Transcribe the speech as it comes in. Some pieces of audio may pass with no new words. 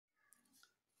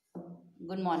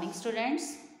Good morning,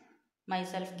 students.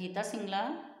 Myself Geeta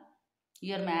Singla,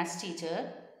 your maths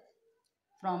teacher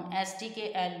from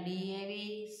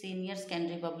STKLDAV Senior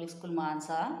Secondary Public School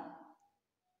Mansa,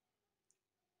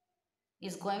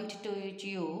 is going to teach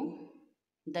you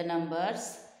the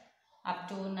numbers up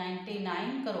to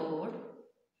 99 crore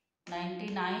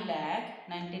 99 lakh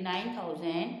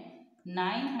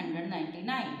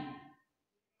 99,999.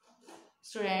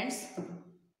 Students,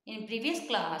 in previous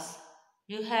class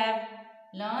you have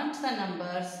learnt the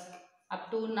numbers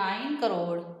up to 9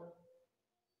 crore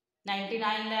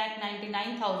 99 lakh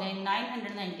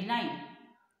 99,999.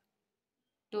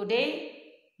 Today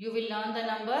you will learn the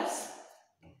numbers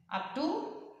up to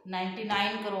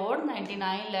 99 crore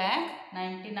 99 lakh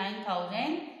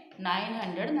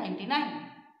 99,999.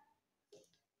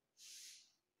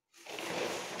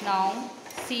 Now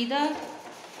see the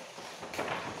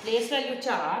place value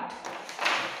chart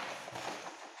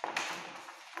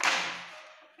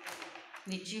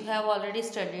which you have already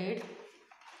studied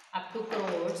up to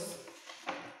crores.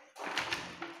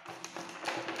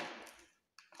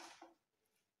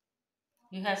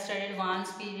 You have studied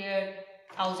ones period,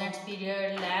 thousands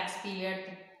period, lakhs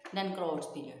period, then crores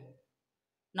period.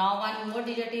 Now one more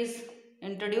digit is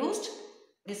introduced.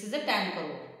 This is a 10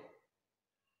 crore.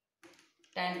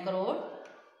 10 crore.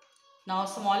 Now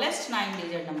smallest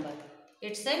 9-digit number.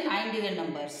 It's a 9-digit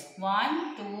numbers.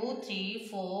 1, 2, 3,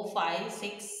 4, 5,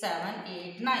 6, 7,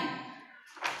 8, 9.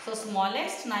 So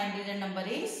smallest 9-digit number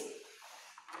is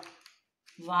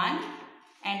 1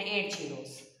 and 8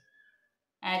 zeros.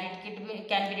 And it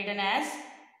can be written as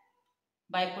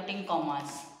by putting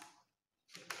commas.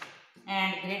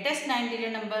 And greatest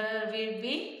 9-digit number will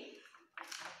be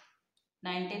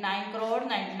 99 crore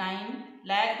 99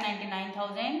 lakh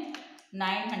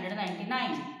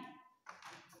 99,999.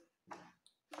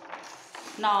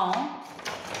 Now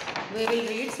we will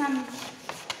read some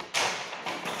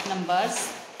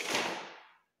numbers.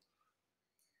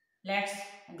 Let's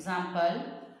example.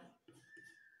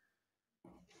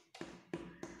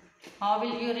 How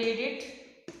will you read it?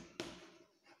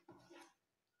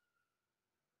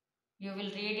 You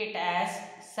will read it as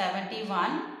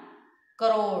 71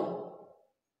 crore.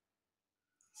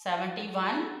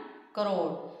 71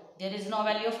 crore. There is no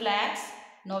value of lakhs,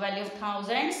 no value of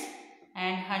thousands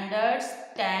and hundreds,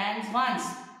 tens, ones.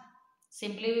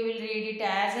 Simply we will read it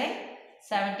as a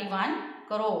 71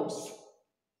 crores.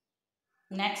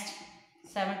 Next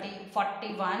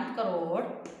 41 crore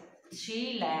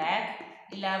 3 lakh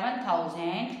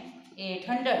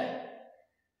 11,800.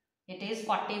 It is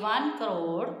 41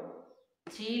 crore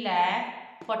 3 lakh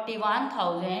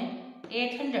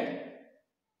 41,800.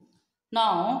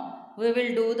 Now we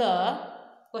will do the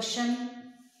question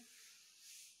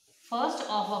first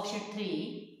of worksheet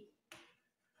 3.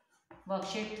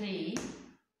 Worksheet 3,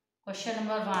 question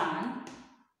number 1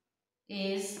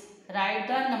 is write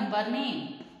the number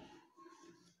name.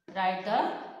 Write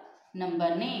the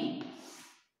number name.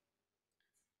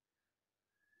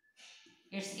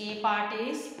 Its A part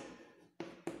is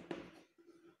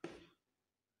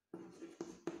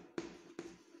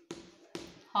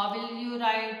how will you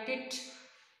write it?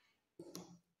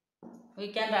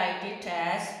 We can write it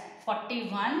as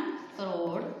 41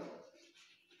 crore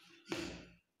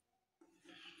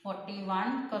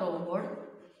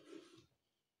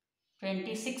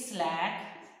 26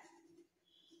 lakh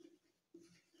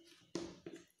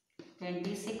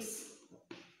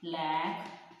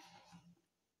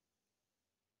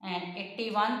and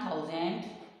 81,000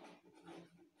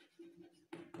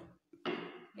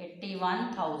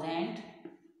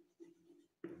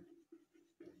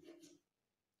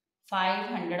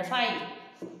 505.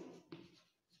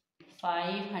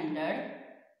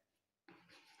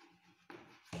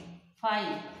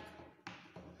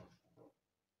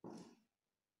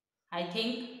 I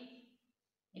think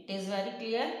it is very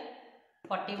clear.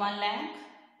 41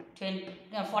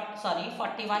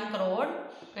 crore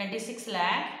 26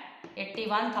 lakh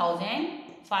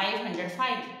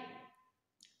 81,505.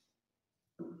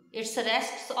 Its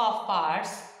rest of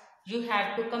parts you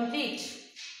have to complete.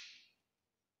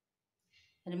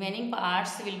 Remaining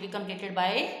parts will be completed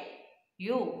by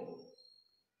you.